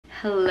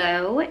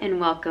Hello and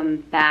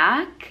welcome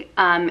back.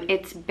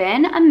 It's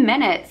been a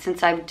minute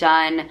since I've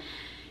done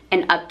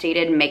an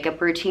updated makeup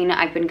routine.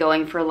 I've been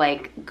going for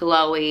like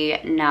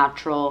glowy,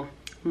 natural,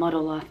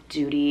 model off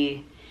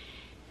duty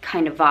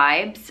kind of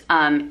vibes.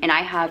 And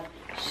I have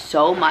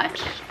so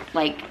much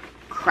like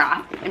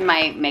crap in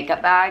my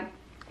makeup bag.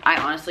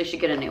 I honestly should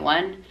get a new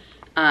one.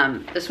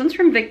 This one's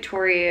from Bag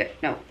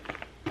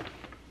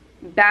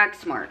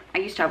Smart. I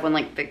used to have one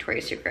like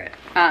Victoria's Secret.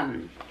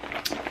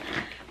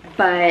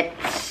 But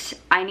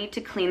I need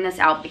to clean this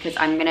out because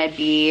I'm gonna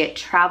be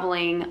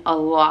traveling a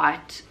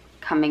lot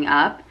coming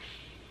up.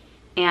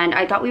 And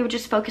I thought we would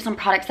just focus on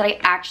products that I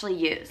actually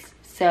use.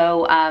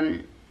 So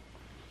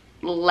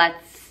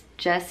let's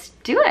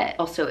just do it.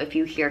 Also, if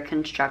you hear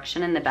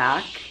construction in the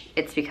back,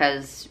 it's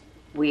because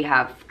we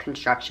have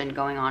construction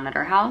going on at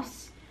our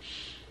house.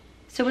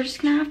 So we're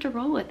just gonna have to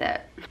roll with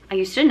it. I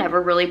used to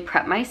never really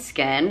prep my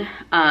skin.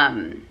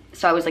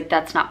 So I was like,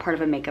 that's not part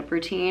of a makeup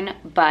routine,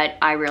 but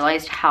I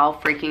realized how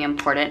freaking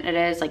important it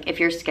is. Like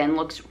if your skin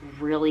looks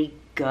really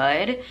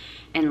good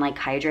and like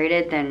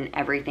hydrated, then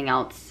everything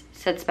else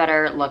sits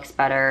better, looks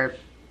better,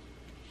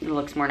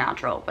 looks more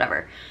natural,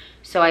 whatever.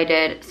 So I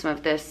did some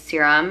of this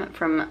serum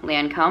from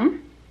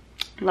Lancome.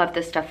 Love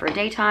this stuff for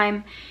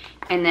daytime.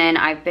 And then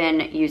I've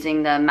been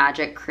using the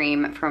Magic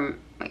Cream from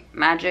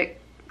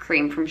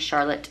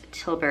Charlotte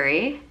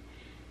Tilbury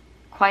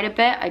quite a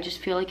bit. I just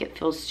feel like it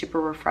feels super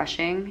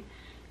refreshing.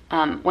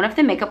 One of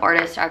the makeup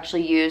artists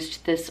actually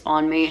used this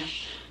on me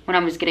when I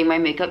was getting my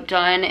makeup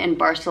done in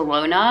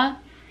Barcelona,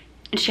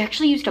 and she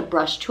actually used a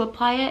brush to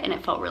apply it and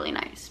it felt really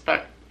nice.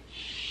 But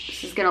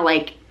this is gonna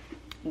like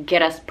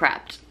get us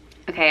prepped.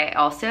 Okay, I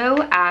also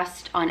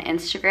asked on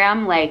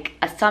Instagram like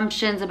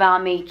assumptions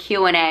about me,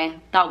 Q&A.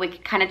 Thought we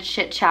could kind of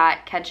chit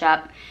chat, catch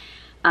up.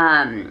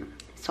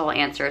 So I'll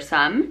answer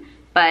some.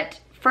 But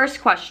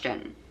first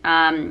question,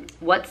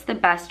 what's the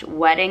best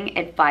wedding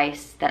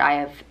advice that I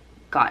have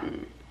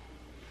gotten?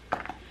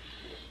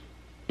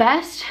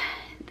 Best,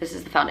 this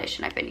is the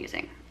foundation I've been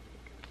using,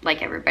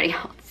 like everybody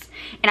else.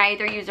 And I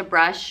either use a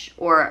brush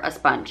or a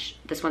sponge.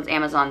 This one's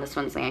Amazon, this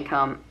one's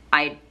Lancome.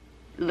 I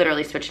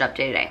literally switch it up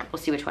day to day.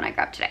 We'll see which one I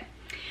grab today.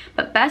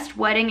 But best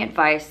wedding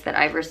advice that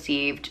I've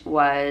received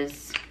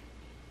was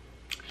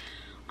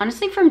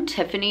honestly from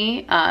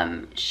Tiffany.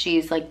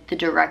 She's like the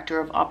director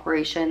of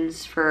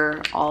operations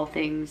for all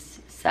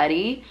things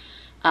SETI,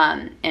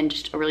 and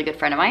just a really good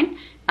friend of mine.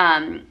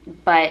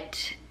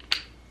 But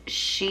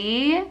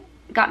she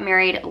got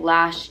married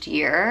last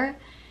year,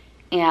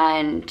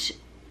 and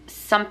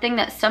something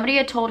that somebody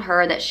had told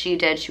her that she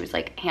did, she was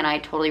like, Hannah, I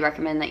totally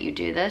recommend that you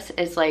do this,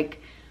 is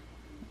like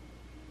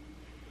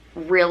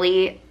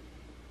really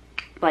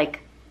like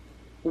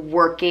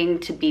working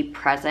to be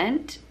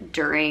present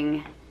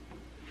during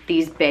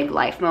these big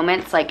life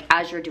moments. Like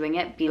as you're doing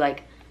it, be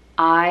like,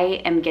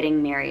 I am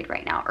getting married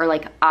right now, or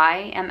like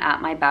I am at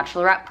my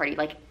bachelorette party.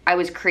 Like I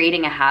was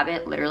creating a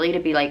habit literally to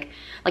be like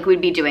we'd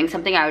be doing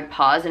something, I would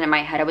pause, and in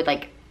my head I would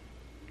like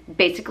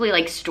basically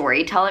like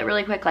story tell it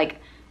really quick, like,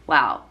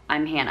 wow,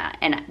 I'm Hannah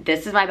and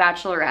this is my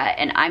bachelorette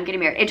and I'm getting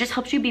married. It just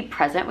helps you be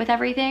present with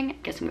everything. I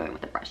guess I'm going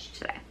with a brush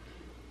today.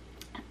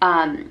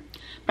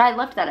 But I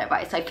loved that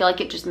advice. I feel like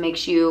it just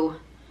makes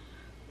you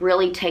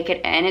really take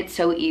it in. It's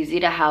so easy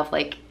to have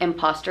like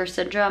imposter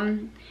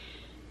syndrome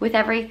with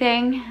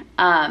everything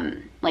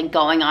like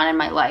going on in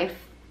my life.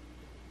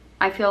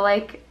 I feel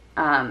like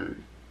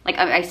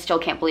I still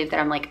can't believe that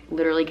I'm like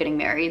literally getting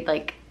married.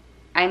 Like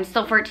I'm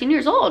still 14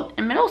 years old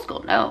in middle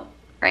school. No,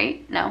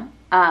 right? No.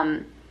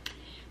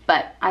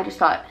 But I just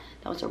thought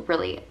that was a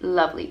really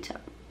lovely tip.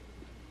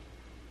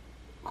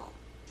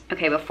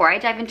 Okay, before I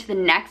dive into the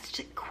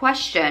next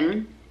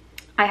question,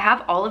 I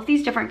have all of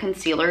these different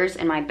concealers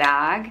in my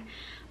bag,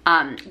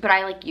 but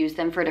I like use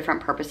them for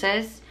different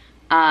purposes.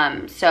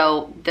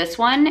 So this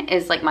one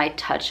is like my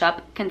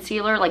touch-up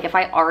concealer. Like if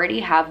I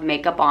already have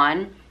makeup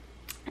on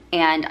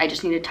and I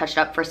just need to touch it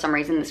up for some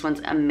reason, this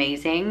one's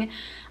amazing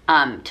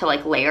to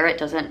like layer. It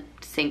doesn't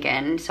sink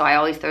in, so I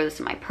always throw this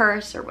in my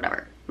purse or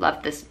whatever.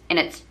 Love this, and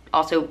it's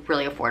also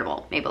really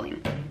affordable.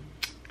 Maybelline.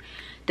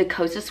 The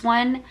Kosas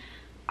one,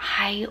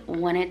 I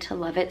wanted to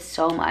love it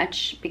so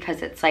much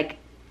because it's like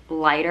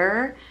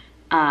lighter,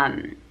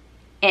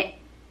 it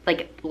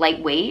like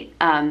lightweight,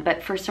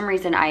 but for some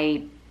reason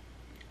I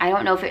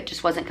don't know if it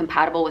just wasn't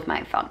compatible with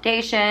my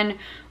foundation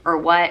or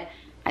what.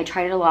 I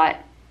tried it a lot,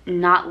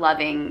 not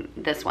loving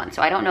this one,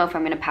 so I don't know if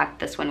I'm gonna pack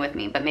this one with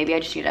me, but maybe I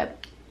just need to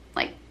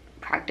like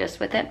practice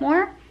with it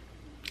more.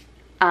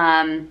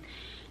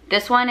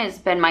 This one has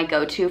been my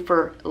go-to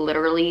for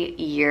literally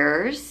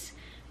years.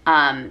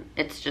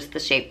 It's just the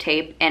Shape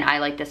Tape, and I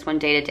like this one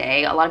day to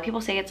day. A lot of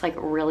people say it's like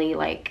really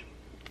like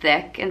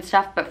thick and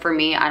stuff, but for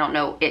me, I don't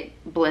know, it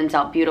blends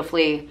out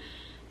beautifully.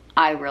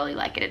 I really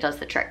like it. It does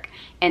the trick.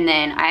 And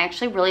then I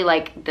actually really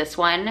like this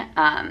one,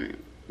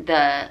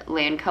 the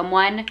Lancome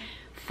one,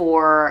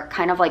 for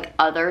kind of like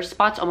other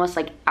spots, almost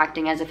like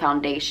acting as a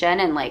foundation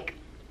and like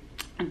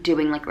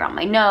doing like around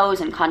my nose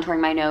and contouring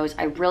my nose.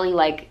 I really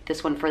like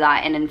this one for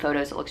that, and in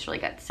photos it looks really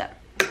good. So,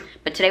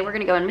 but today we're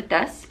gonna go in with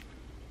this.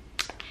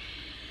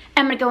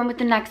 I'm gonna go in with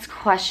the next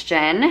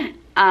question.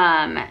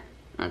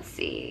 Let's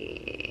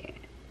see.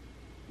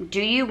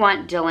 Do you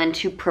want Dylan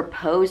to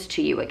propose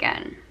to you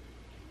again?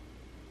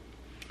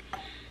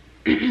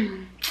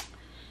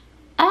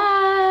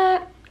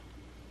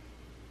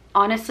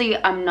 Honestly,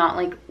 I'm not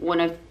like one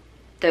of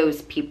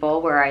those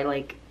people where I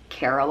like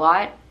care a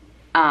lot.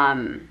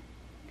 But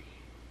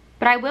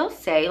I will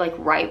say, like,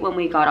 right when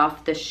we got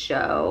off the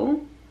show,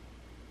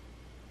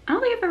 I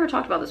don't think I've ever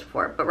talked about this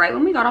before, but right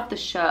when we got off the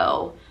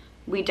show,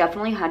 we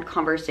definitely had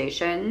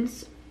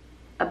conversations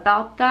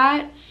about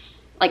that.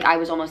 Like, I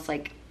was almost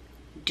like,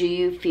 do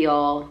you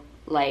feel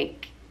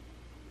like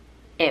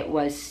it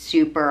was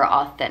super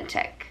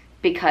authentic?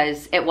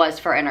 Because it was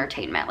for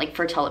entertainment, like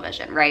for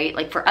television, right?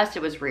 Like for us,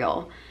 it was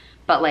real,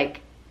 but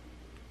like,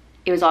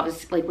 it was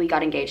obviously, like, we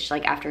got engaged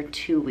like after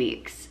 2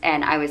 weeks,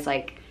 and I was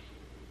like,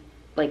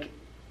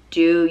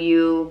 do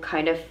you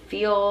kind of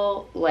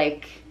feel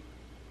like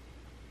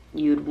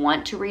you'd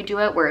want to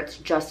redo it where it's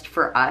just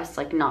for us,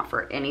 like not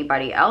for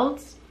anybody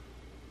else,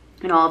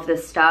 and all of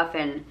this stuff?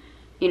 And,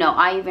 you know,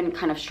 I even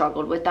kind of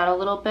struggled with that a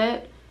little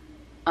bit,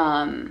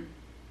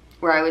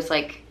 where I was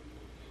like,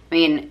 I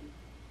mean,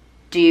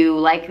 do you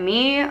like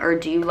me, or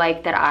do you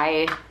like that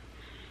I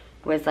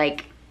was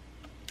like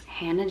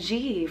Hannah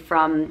G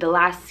from the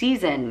last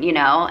season, you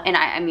know? And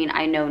I mean,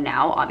 I know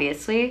now,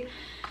 obviously,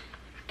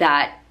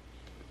 that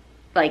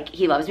like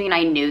he loves me, and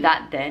I knew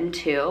that then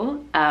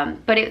too,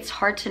 but it's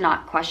hard to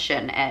not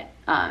question it.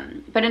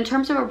 But in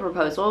terms of a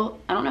proposal,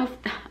 I don't know if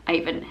I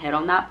even hit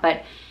on that,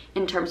 but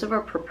in terms of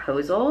a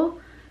proposal,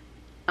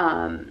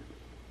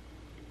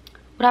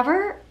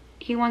 whatever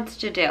he wants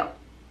to do.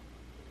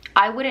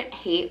 I wouldn't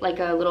hate like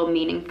a little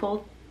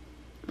meaningful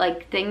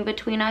like thing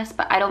between us,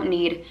 but I don't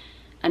need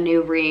a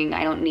new ring.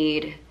 I don't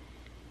need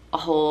a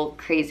whole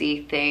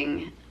crazy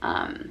thing.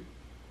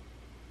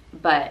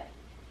 But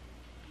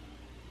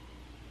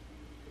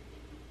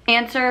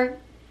answer,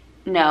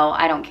 no,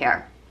 I don't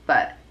care.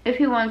 But if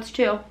he wants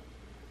to,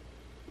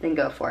 then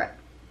go for it.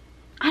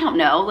 I don't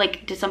know,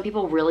 like, do some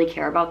people really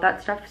care about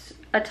that stuff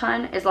a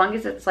ton? As long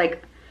as it's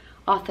like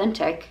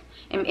authentic.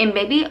 And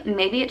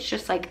maybe it's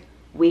just like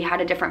we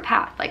had a different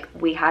path. Like,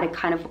 we had a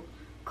kind of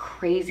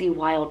crazy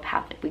wild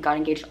path. Like, we got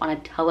engaged on a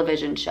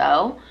television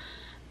show.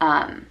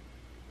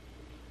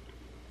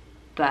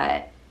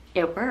 But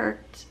it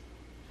worked.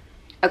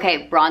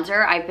 Okay,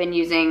 bronzer. I've been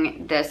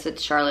using this.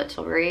 It's Charlotte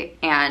Tilbury.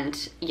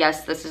 And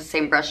yes, this is the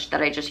same brush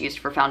that I just used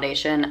for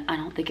foundation. I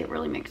don't think it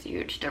really makes a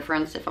huge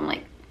difference if I'm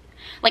like,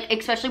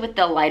 especially with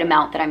the light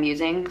amount that I'm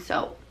using.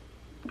 So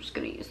I'm just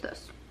gonna use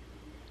this.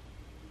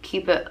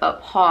 Keep it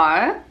up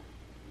high.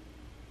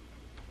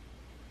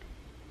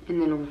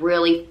 And then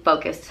really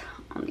focus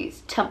on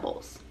these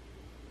temples.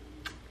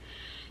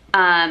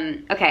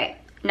 Okay,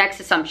 next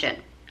assumption.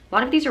 A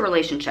lot of these are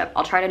relationship.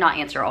 I'll try to not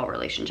answer all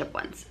relationship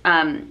ones.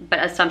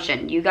 But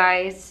assumption, you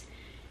guys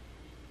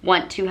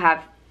want to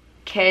have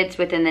kids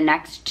within the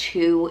next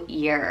 2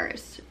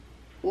 years.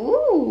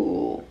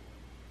 Ooh.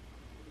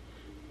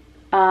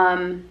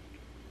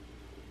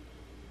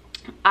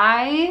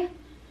 I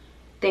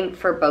think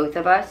for both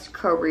of us,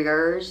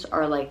 careers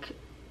are like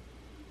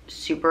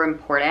super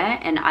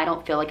important, and I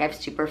don't feel like I've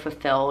super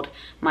fulfilled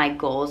my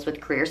goals with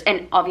careers.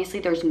 And obviously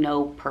there's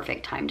no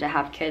perfect time to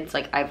have kids.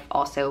 Like, I've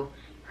also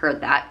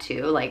heard that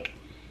too. Like,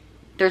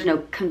 there's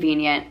no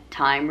convenient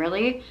time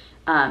really.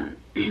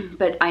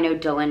 But I know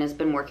Dylan has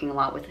been working a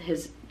lot with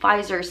his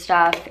visor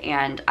stuff,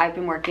 and I've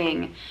been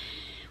working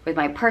with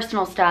my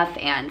personal stuff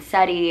and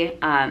SETI.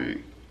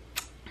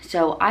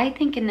 So I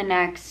think in the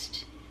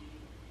next,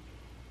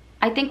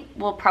 I think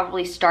we'll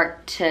probably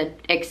start to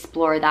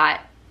explore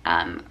that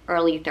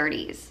early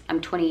 30s. I'm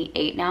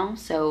 28 now,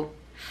 so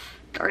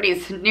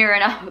 30's near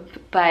enough,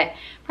 but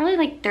probably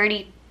like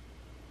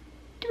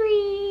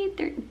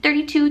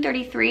 32,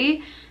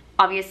 33.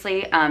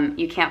 Obviously,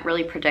 you can't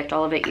really predict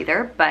all of it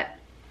either, but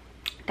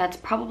that's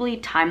probably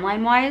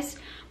timeline-wise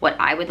what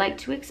I would like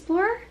to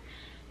explore.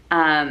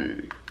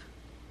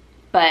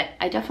 But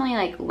I definitely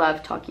like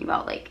love talking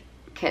about like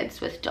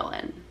kids with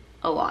Dylan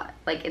a lot.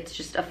 Like, it's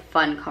just a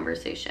fun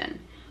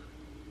conversation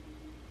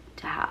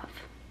to have.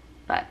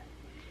 But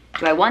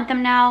do I want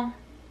them now?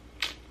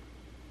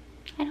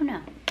 I don't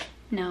know.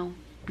 No,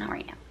 not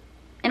right now.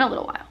 In a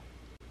little while.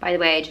 By the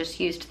way, I just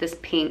used this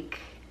pink,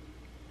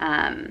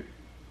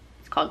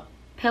 it's called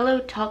Pillow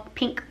Talk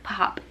Pink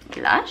Pop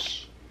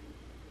Blush.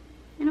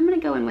 And I'm gonna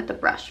go in with the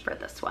brush for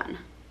this one.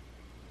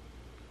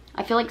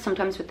 I feel like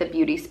sometimes with the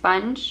beauty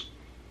sponge,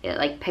 it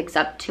like picks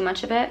up too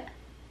much of it.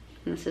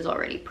 And this is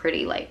already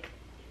pretty like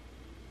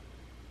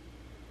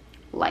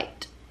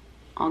light.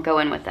 I'll go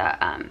in with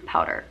a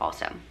powder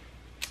also.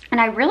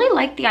 And I really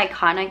like the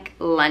Iconic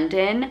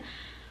London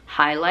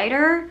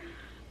highlighter.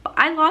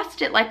 I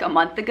lost it like a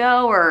month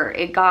ago, or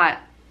it got,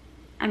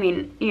 I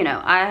mean, you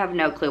know, I have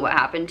no clue what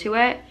happened to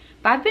it,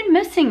 but I've been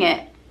missing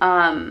it.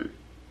 I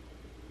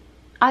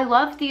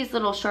love these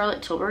little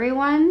Charlotte Tilbury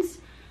ones,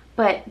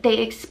 but they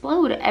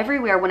explode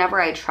everywhere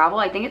whenever I travel.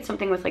 I think it's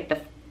something with like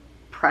the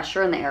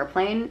pressure in the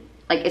airplane.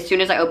 Like, as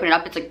soon as I open it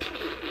up, it's like,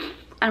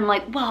 and I'm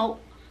like, well,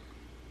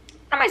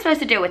 What am I supposed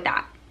to do with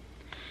that?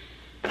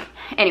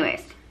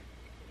 Anyways,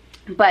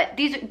 but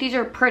these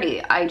are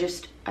pretty. I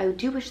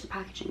do wish the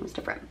packaging was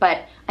different,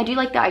 but I do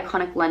like the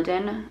Iconic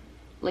London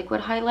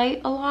liquid highlight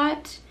a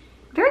lot.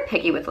 I'm very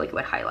picky with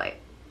liquid highlight.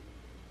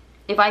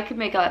 If I could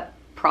make a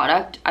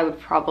product, I would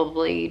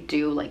probably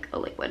do like a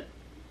liquid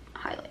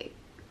highlight.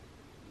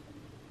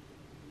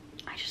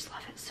 I just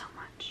love it so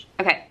much.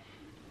 Okay.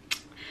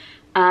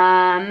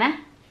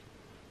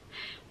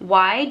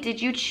 Why did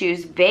you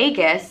choose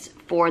Vegas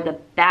for the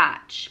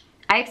batch?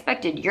 I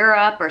expected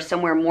Europe or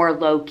somewhere more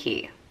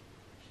low-key.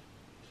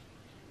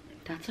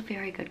 That's a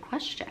very good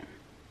question.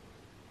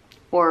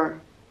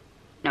 Or,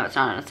 no, it's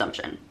not an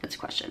assumption, it's a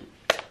question.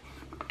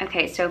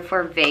 Okay, so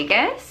for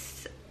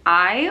Vegas,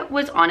 I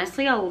was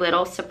honestly a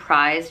little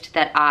surprised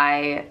that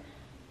I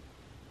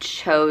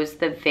chose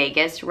the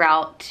Vegas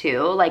route too.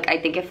 Like, I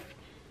think if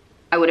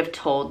I would have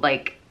told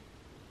like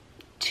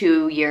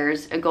 2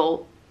 years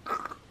ago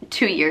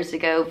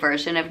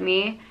version of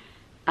me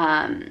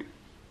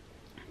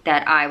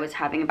that I was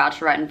having a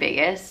bachelorette in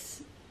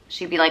Vegas,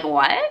 she'd be like,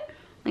 what?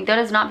 Like, that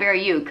is not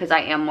very you, because I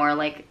am more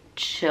like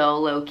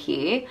chill,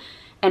 low-key.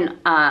 And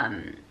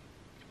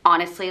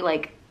honestly,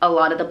 like a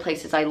lot of the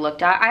places I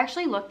looked at, I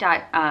actually looked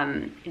at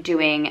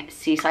doing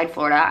Seaside,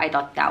 Florida. I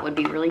thought that would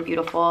be really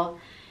beautiful.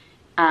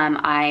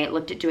 I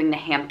looked at doing the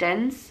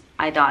Hamptons.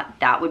 I thought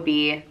that would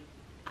be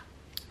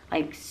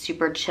like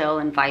super chill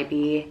and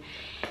vibey.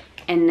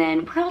 And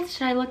then where else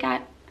did I look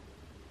at?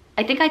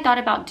 I think I thought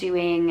about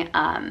doing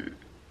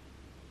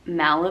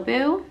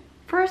Malibu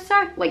for a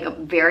sec, like a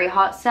very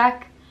hot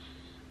sec.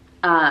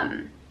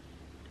 But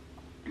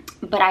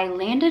I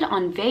landed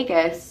on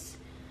Vegas.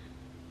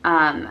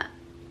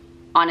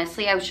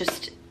 Honestly, I was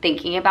just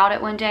thinking about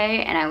it one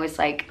day and I was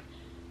like,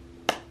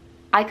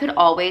 I could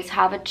always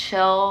have a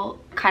chill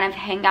kind of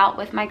hangout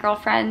with my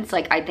girlfriends.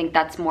 Like, I think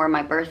that's more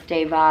my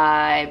birthday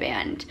vibe,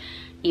 and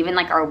even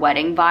like our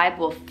wedding vibe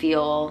will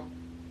feel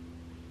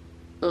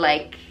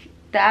like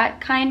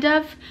that kind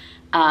of.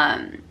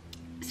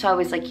 So I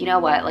was like, you know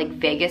what, like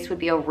Vegas would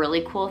be a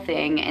really cool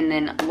thing. And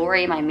then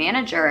Lori, my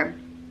manager,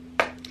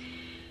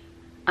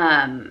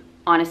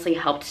 honestly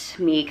helped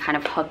me kind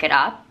of hook it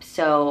up.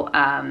 So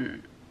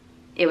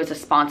it was a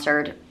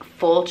sponsored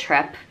full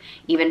trip,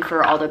 even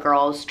for all the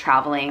girls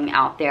traveling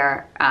out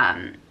there.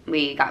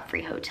 We got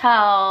free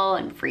hotel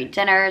and free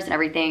dinners and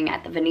everything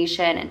at the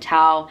Venetian and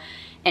Tao,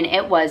 and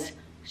it was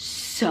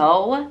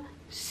so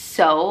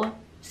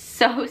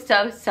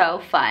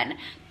fun.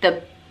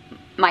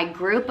 My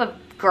group of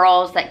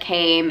girls that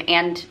came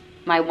and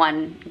my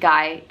one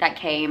guy that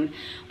came,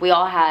 we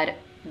all had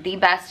the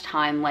best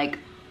time, like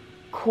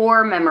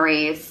core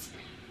memories,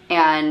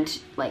 and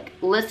like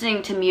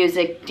listening to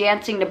music,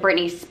 dancing to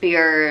Britney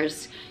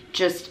Spears,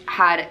 just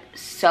had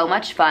so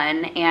much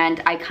fun.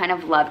 And I kind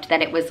of loved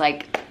that it was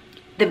like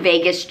the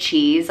Vegas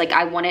cheese. Like,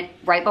 I wanted,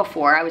 right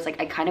before, I was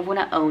like, I kind of want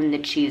to own the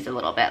cheese a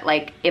little bit.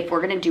 Like, if we're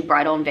gonna do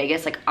bridal in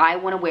Vegas, like I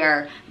want to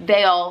wear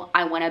veil,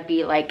 I want to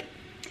be like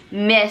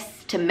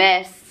miss to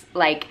miss,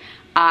 like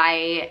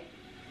I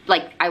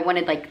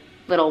wanted like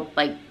little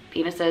like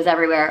penises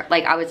everywhere.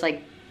 Like, I was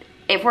like,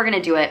 if we're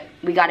gonna do it,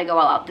 we got to go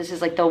all out. This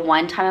is like the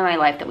one time in my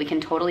life that we can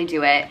totally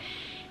do it.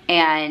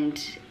 And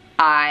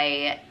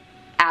I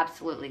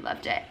absolutely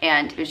loved it.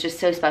 And it was just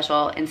so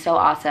special and so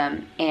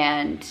awesome.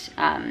 And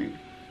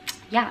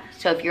yeah,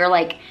 so if you're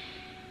like,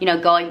 you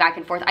know, going back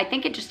and forth, I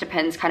think it just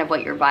depends kind of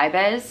what your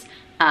vibe is.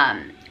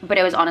 But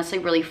it was honestly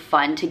really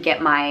fun to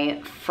get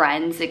my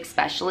friends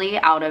especially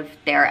out of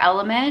their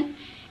element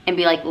and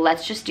be like,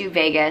 let's just do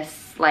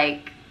Vegas.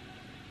 Like,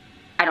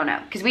 I don't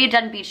know, because we had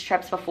done beach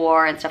trips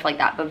before and stuff like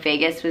that, but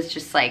Vegas was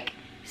just like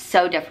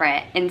so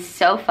different and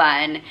so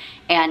fun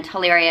and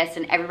hilarious,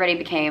 and everybody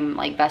became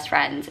like best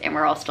friends, and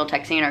we're all still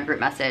texting in our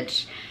group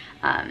message.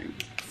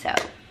 So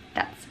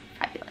that's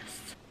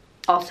fabulous.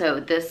 Also,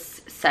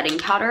 this setting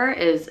powder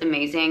is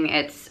amazing.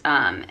 It's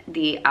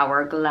the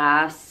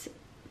Hourglass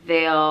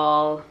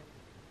Veil,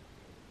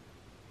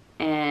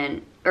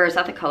 and, or is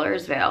that the color,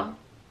 is Veil?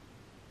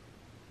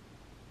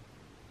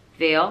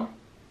 Veil?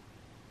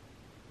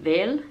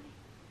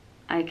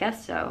 I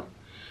guess so.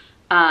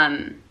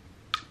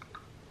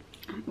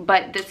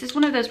 But this is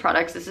one of those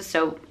products, this is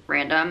so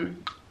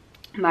random.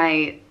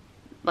 My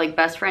like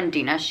best friend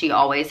Dina, she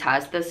always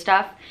has this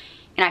stuff,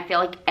 and I feel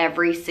like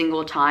every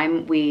single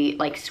time we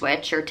like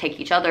switch or take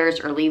each other's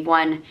or leave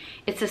one,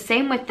 it's the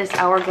same with this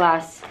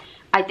Hourglass.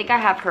 I think I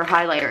have her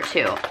highlighter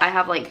too. I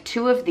have like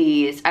 2 of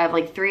these, I have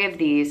like 3 of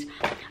these.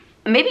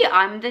 Maybe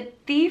I'm the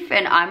thief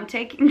and I'm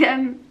taking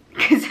them,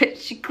 because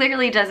she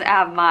clearly doesn't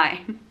have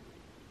mine.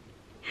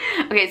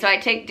 Okay, so I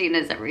take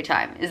Dina's every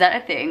time. Is that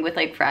a thing with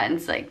like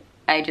friends? Like,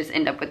 I just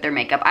end up with their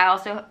makeup. I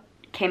also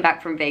came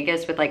back from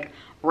Vegas with like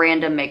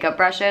random makeup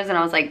brushes, and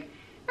I was like,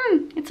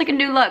 it's like a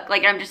new look.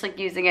 Like, I'm just like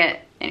using it.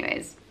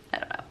 Anyways, I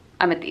don't know.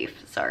 I'm a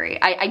thief, sorry.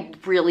 I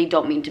really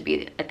don't mean to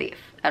be a thief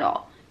at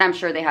all. I'm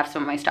sure they have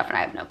some of my stuff and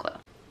I have no clue.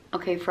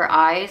 Okay, for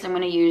eyes, I'm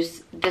gonna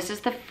use, this is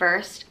the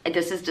first,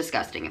 this is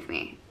disgusting of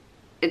me.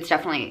 It's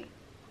definitely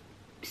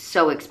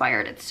so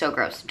expired, it's so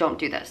gross. Don't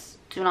do this,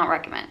 do not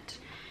recommend.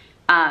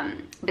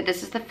 But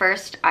this is the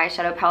first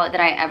eyeshadow palette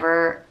that I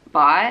ever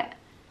bought.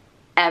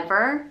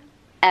 Ever.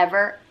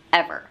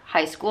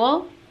 High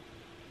school.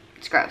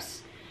 It's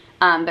gross.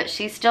 But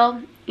she's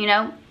still, you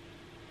know,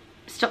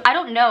 I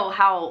don't know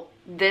how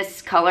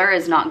this color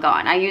is not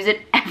gone. I use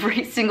it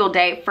every single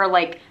day for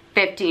like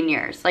 15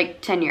 years,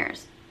 like 10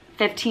 years,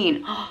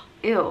 15.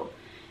 Ew.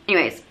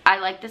 Anyways, I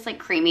like this like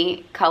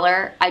creamy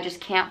color. I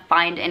just can't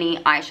find any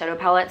eyeshadow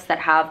palettes that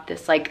have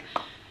this like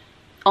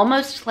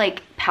almost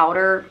like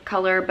powder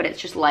color, but it's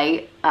just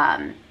light.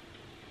 I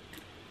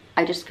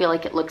just feel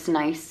like it looks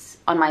nice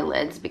on my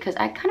lids because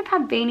I kind of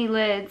have veiny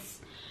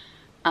lids.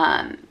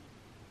 I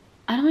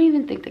don't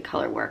even think the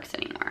color works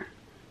anymore,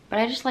 but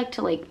I just like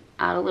to like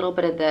add a little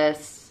bit of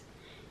this.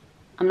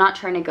 I'm not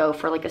trying to go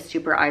for like a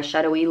super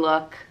eyeshadowy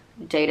look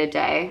day to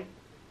day.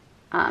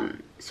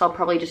 So I'll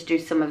probably just do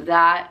some of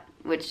that,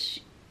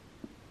 which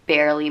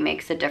barely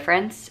makes a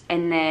difference.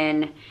 And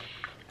then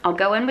I'll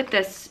go in with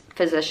this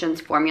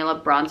Physicians Formula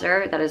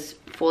bronzer that is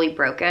fully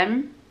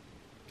broken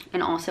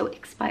and also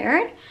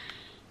expired,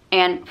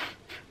 and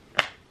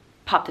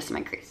pop this in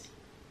my crease.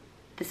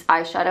 This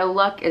eyeshadow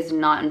look is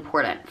not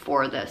important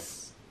for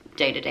this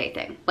day-to-day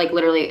thing. Like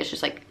literally, it's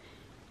just like,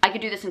 I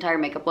could do this entire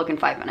makeup look in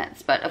 5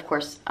 minutes, but of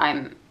course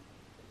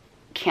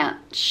can't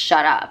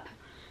shut up.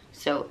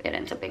 So it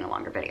ends up being a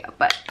longer video,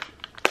 but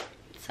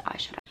it's the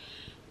eyeshadow.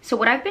 So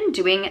what I've been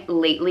doing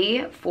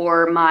lately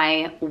for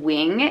my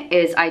wing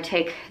is I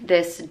take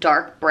this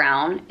dark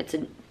brown, it's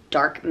a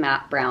dark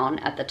matte brown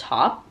at the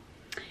top,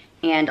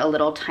 and a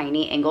little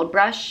tiny angled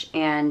brush,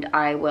 and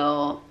I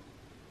will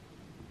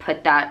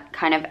put that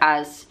kind of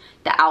as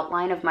the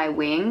outline of my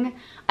wing.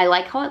 I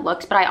like how it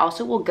looks, but I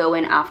also will go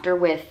in after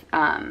with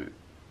an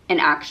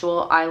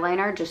actual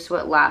eyeliner just so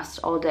it lasts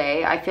all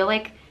day. I feel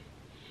like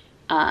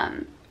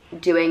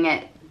doing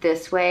it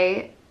this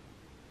way,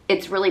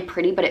 it's really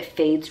pretty, but it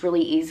fades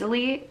really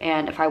easily.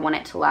 And if I want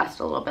it to last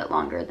a little bit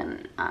longer,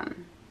 then I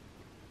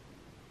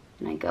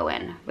go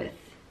in with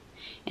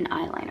an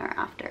eyeliner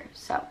after.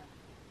 So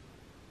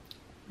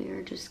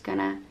we're just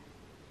gonna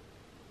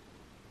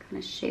kind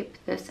of shape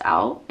this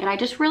out. And I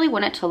just really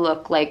want it to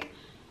look like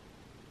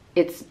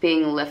it's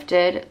being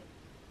lifted,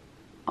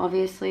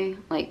 obviously,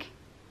 like,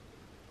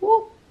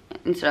 whoop,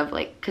 instead of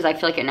like, because I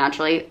feel like it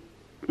naturally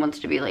wants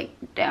to be like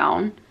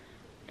down.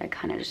 But I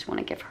kind of just want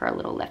to give her a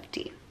little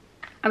lifty.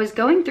 I was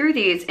going through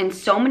these and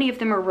so many of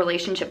them are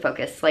relationship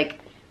focused. Like,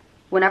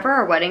 whenever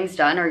our wedding's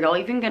done, are y'all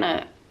even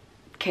gonna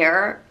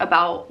care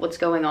about what's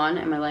going on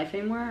in my life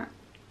anymore?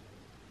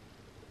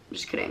 I'm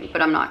just kidding,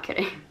 but I'm not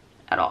kidding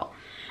at all.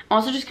 I'm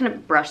also just gonna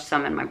brush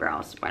some in my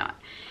brows, why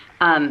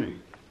not?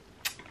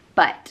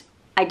 But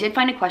I did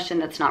find a question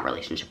that's not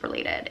relationship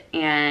related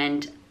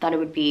and thought it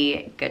would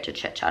be good to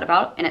chit chat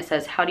about. And it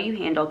says, how do you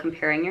handle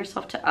comparing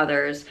yourself to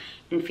others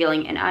and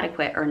feeling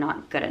inadequate or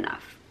not good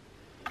enough?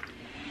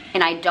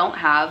 And I don't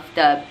have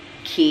the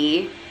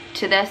key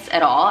to this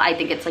at all. I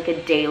think it's like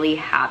a daily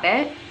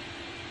habit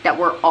that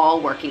we're all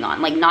working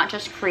on. Like, not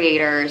just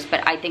creators,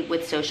 but I think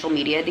with social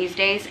media these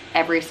days,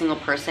 every single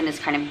person is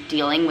kind of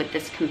dealing with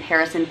this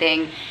comparison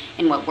thing.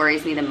 And what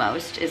worries me the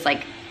most is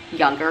like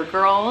younger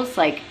girls,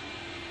 like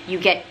you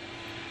get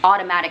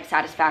automatic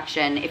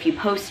satisfaction if you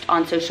post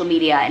on social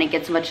media and it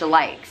gets a bunch of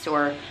likes,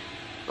 or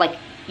like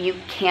you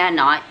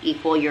cannot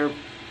equate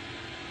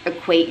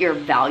your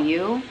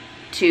value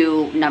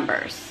to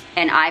numbers.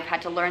 And I've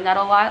had to learn that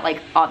a lot.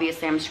 Like,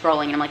 obviously I'm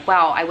scrolling and I'm like,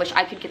 wow, I wish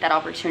I could get that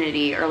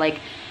opportunity, or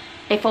like,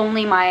 if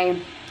only my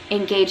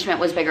engagement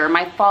was bigger,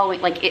 my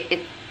following, like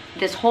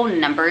this whole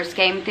numbers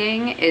game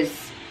thing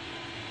is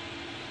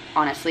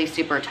honestly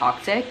super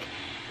toxic.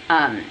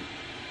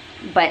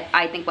 But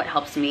I think what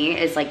helps me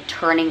is like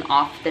turning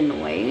off the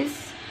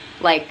noise,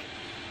 like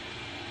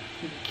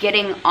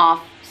getting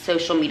off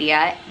social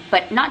media,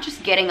 but not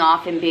just getting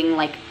off and being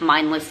like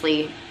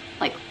mindlessly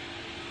like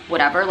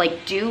whatever,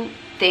 like do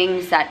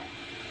things that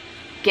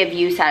give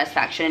you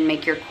satisfaction and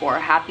make your core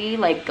happy.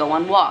 Like go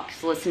on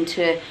walks, listen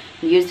to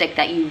music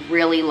that you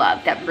really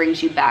love that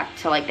brings you back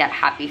to like that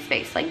happy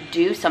space. Like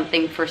do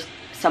something for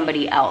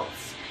somebody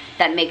else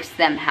that makes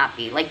them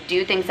happy. Like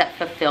do things that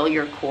fulfill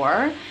your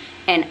core.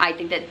 And I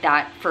think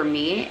that for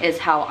me is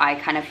how I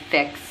kind of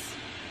fix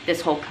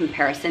this whole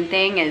comparison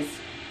thing. Is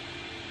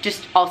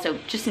just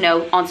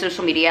know on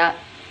social media,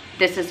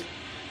 this is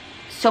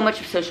so much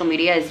of social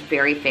media is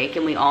very fake,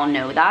 and we all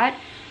know that.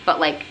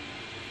 But like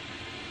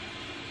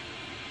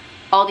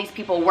all these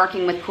people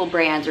working with cool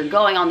brands or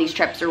going on these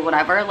trips or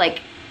whatever,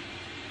 like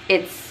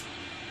it's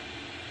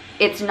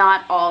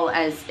not all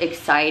as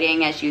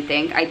exciting as you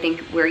think. I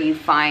think where you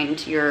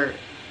find your,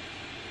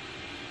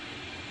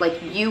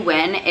 like, you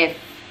win if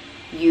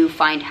you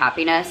find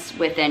happiness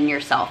within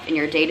yourself in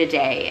your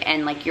day-to-day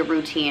and like your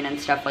routine and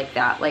stuff like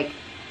that. Like,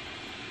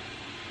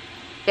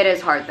 it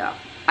is hard though.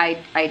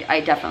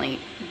 I definitely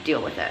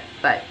deal with it,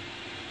 but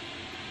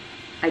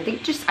I think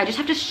I just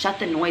have to shut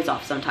the noise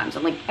off sometimes.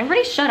 I'm like,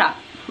 everybody shut up.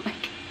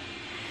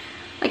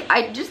 like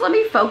I just let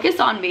me focus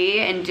on me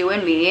and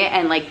doing me,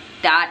 and like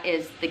that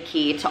is the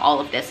key to all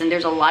of this. And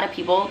there's a lot of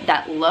people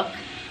that look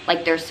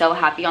like they're so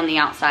happy on the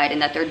outside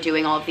and that they're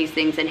doing all of these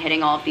things and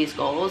hitting all of these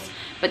goals,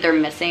 but they're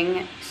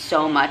missing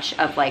so much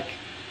of like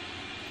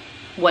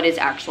what is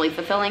actually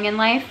fulfilling in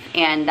life.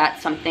 And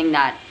that's something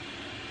that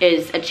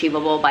is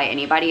achievable by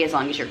anybody as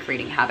long as you're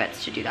creating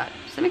habits to do that.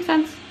 Does that make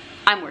sense?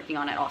 I'm working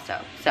on it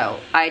also. So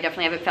I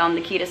definitely haven't found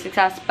the key to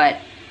success, but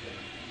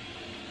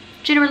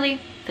generally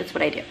that's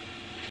what I do.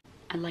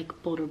 I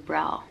like bolder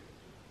brow.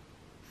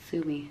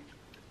 Sue me.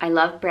 I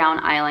love brown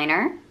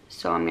eyeliner,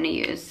 so I'm gonna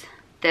use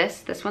this.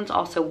 This one's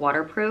also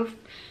waterproof,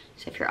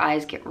 so if your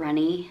eyes get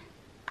runny,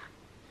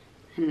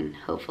 and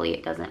hopefully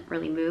it doesn't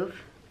really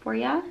move for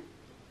you.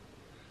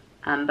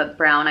 But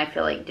brown, I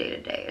feel like day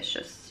to day is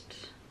just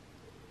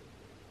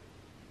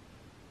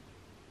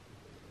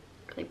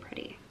really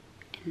pretty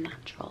and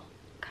natural,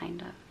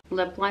 kind of.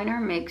 Lip liner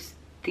makes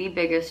the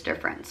biggest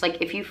difference.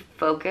 Like if you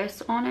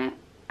focus on it,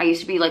 I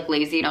used to be like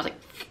lazy and I was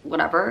like,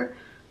 whatever.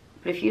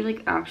 But if you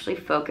like actually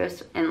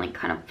focus and like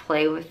kind of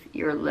play with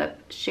your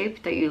lip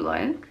shape that you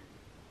like,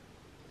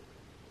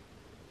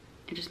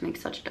 it just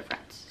makes such a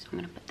difference. So I'm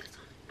gonna put this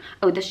on.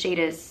 Oh, this shade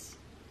is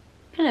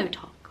Pillow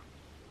Talk.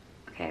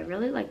 Okay, I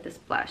really like this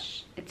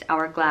blush. It's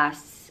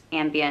Hourglass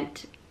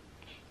Ambient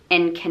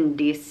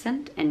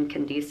Incandescent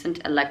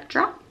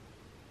Electra.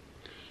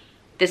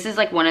 This is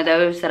like one of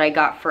those that I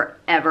got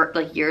forever,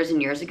 like years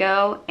and years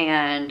ago,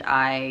 and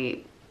I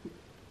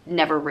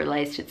never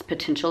realized its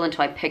potential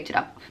until I picked it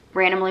up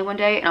randomly one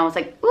day and I was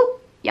like, ooh,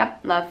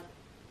 yep, love.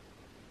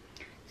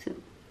 So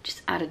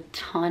just add a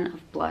ton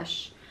of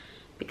blush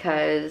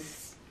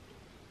because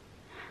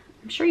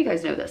I'm sure you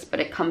guys know this,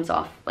 but it comes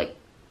off like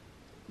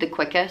the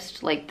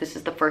quickest. Like this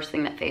is the first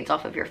thing that fades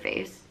off of your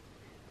face.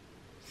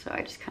 So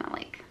I just kind of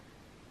like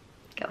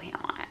go ham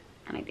on it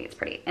and I think it's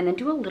pretty. And then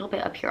do a little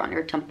bit up here on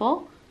your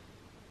temple.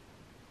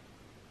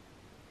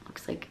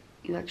 Looks like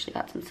you actually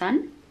got some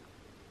sun.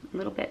 A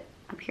little bit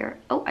up here.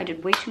 Oh, I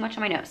did way too much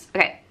on my nose.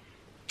 Okay.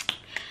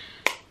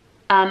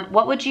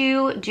 What would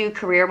you do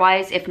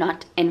career-wise if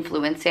not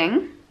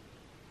influencing?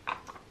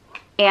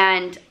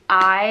 And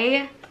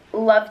I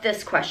love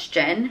this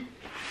question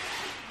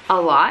a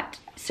lot.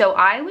 So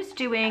I was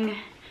doing,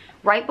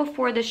 right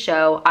before the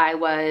show, I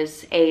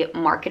was a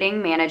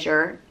marketing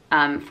manager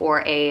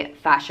for a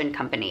fashion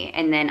company.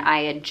 And then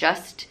I had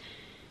just,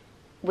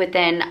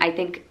 within, I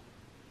think,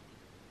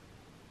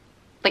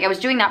 like I was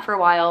doing that for a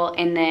while,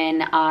 and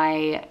then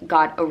I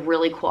got a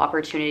really cool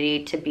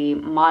opportunity to be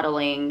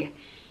modeling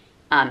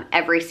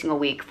every single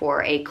week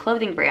for a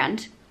clothing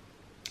brand.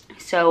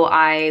 So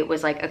I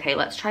was like, okay,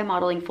 let's try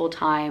modeling full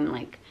time.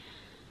 Like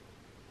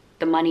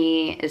the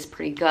money is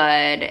pretty good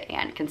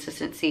and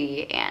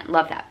consistency, and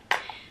love that.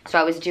 So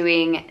I was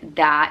doing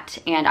that,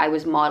 and I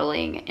was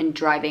modeling and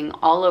driving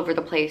all over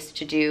the place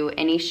to do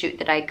any shoot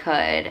that I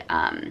could.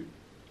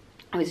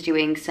 I was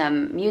doing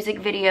some music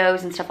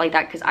videos and stuff like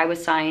that because I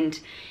was signed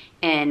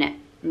in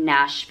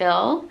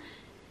Nashville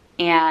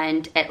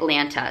and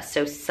Atlanta,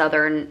 so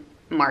southern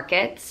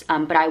markets,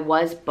 but I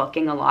was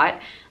booking a lot.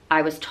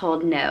 I was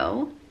told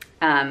no,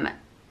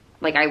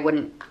 like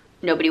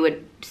nobody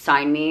would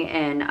sign me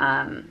in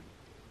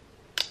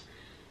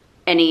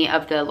any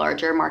of the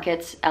larger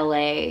markets,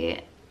 LA,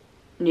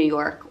 New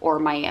York, or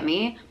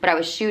Miami, but I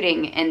was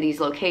shooting in these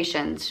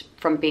locations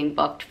from being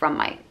booked from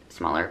my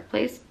smaller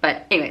place.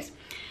 But anyways,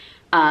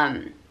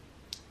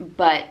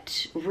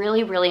 but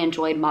really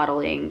enjoyed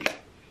modeling.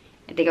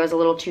 I think I was a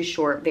little too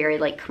short, very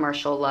like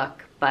commercial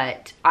look,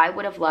 but I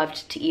would have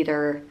loved to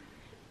either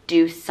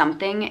do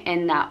something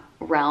in that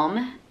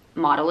realm,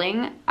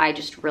 modeling. I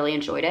just really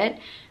enjoyed it.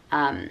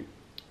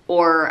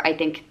 Or I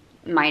think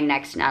my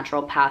next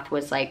natural path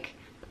was like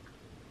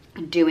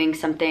doing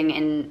something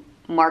in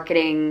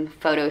marketing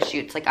photo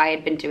shoots. Like I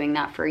had been doing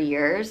that for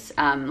years,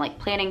 like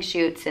planning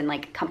shoots, and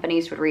like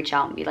companies would reach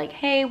out and be like,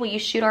 hey, will you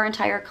shoot our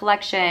entire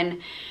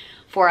collection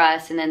for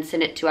us and then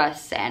send it to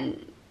us,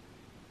 and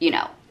you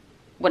know,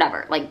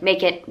 whatever, like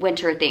make it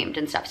winter themed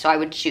and stuff. So I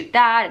would shoot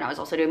that, and I was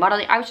also doing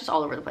modeling. I was just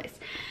all over the place.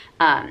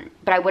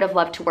 But I would have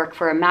loved to work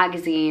for a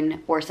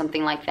magazine or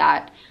something like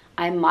that.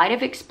 I might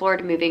have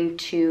explored moving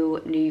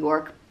to New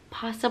York,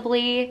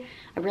 possibly.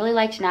 I really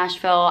liked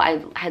Nashville.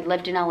 I had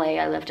lived in LA.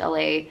 I lived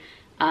LA.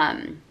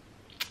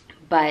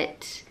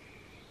 But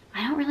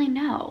I don't really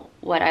know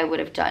what I would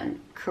have done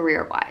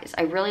career-wise.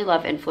 I really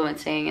love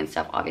influencing and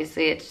stuff.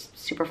 Obviously, it's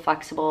super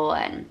flexible,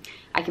 and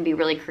I can be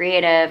really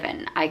creative,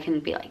 and I can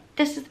be like,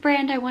 this is the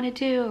brand I want to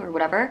do, or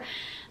whatever.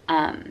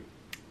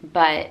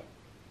 But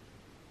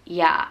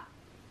yeah,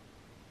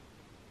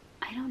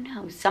 I don't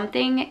know.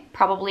 Something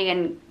probably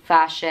in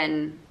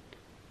fashion,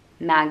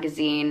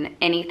 magazine,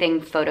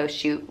 anything photo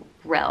shoot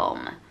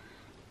realm.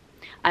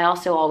 I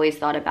also always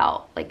thought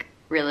about like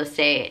real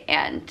estate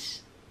and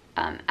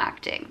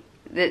acting.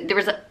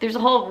 There's a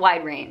whole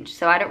wide range,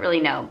 so I don't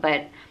really know,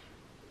 but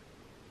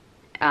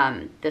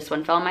this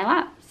one fell in my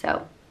lap,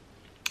 so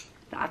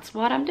that's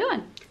what I'm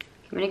doing.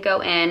 I'm gonna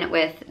go in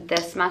with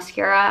this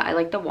mascara. I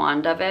like the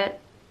wand of it.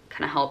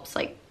 Kind of helps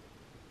like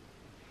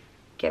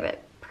give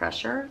it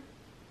pressure.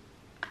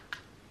 I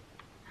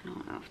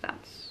don't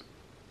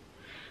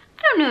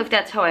know if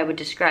that's how I would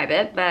describe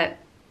it, but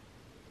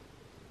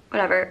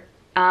whatever.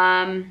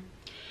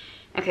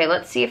 Okay,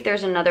 let's see if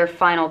there's another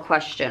final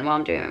question while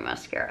I'm doing my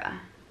mascara.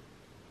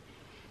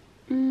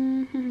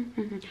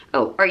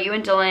 Oh, are you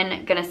and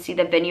Dylan gonna see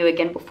the venue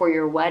again before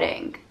your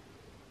wedding?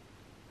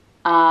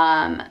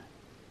 No,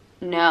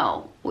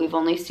 we've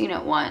only seen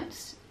it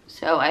once.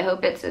 So I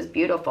hope it's as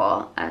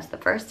beautiful as the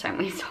first time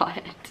we saw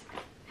it.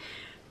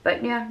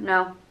 But yeah,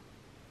 no.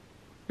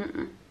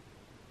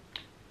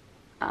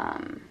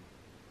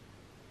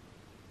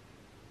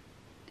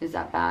 Is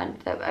that bad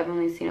that I've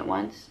only seen it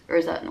once? Or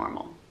is that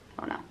normal?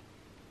 I don't know.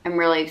 I'm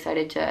really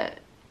excited to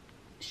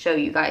show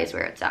you guys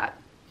where it's at.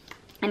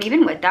 And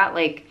even with that,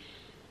 like,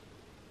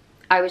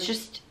 I was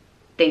just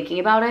thinking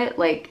about it.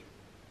 Like,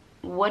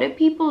 what do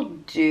people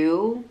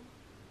do?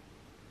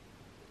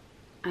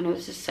 I know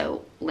this is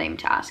so lame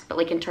to ask, but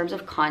like in terms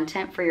of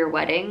content for your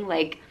wedding,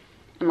 like,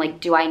 I'm like,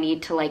 do I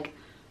need to like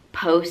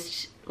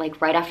post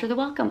like right after the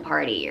welcome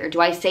party, or do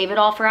I save it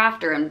all for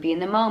after and be in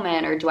the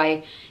moment, or do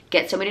I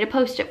get somebody to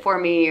post it for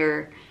me,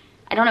 or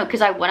I don't know,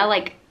 because I want to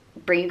like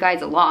bring you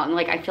guys along.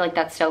 Like, I feel like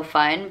that's so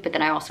fun, but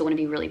then I also want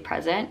to be really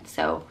present.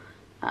 So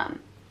I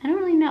don't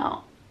really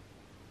know.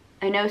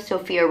 I know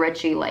Sophia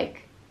Richie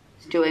like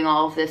is doing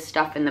all of this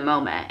stuff in the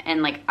moment,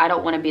 and like I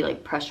don't want to be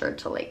like pressured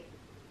to like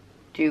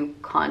do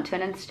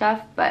content and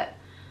stuff, but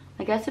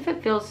I guess if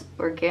it feels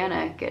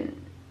organic and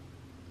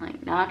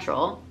like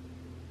natural,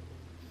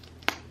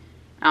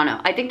 I don't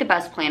know. I think the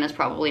best plan is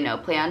probably no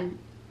plan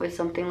with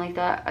something like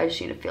that. I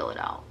just need to feel it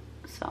out.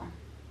 So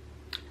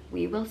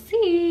we will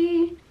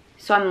see.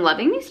 So I'm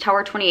loving these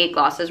Tower 28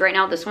 glosses right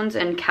now. This one's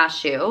in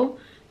Cashew.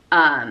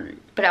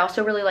 But I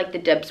also really like the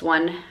Dibs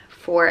one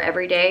for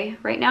everyday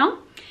right now.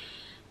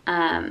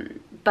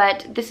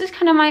 But this is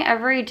kind of my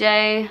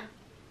everyday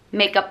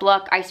makeup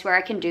look. I swear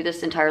I can do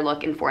this entire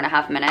look in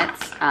 4.5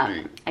 minutes.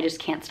 I just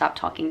can't stop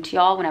talking to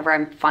y'all whenever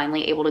I'm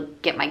finally able to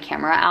get my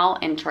camera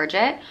out and charge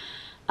it.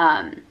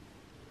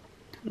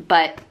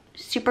 But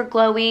super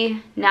glowy,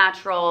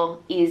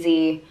 natural,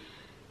 easy.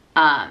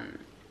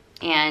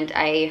 And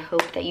I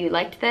hope that you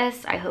liked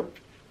this. I hope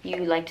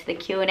you liked the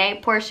Q&A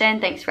portion.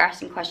 Thanks for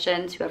asking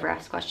questions, whoever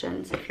asked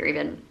questions, if you're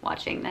even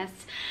watching this.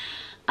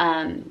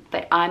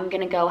 But I'm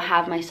gonna go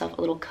have myself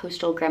a little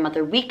coastal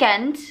grandmother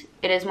weekend.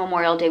 It is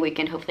Memorial Day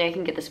weekend. Hopefully I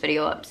can get this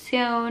video up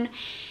soon.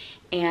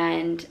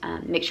 And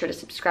make sure to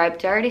subscribe.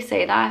 Did I already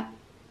say that?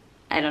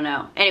 I don't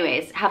know.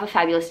 Anyways, have a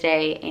fabulous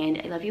day,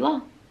 and I love you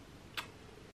all.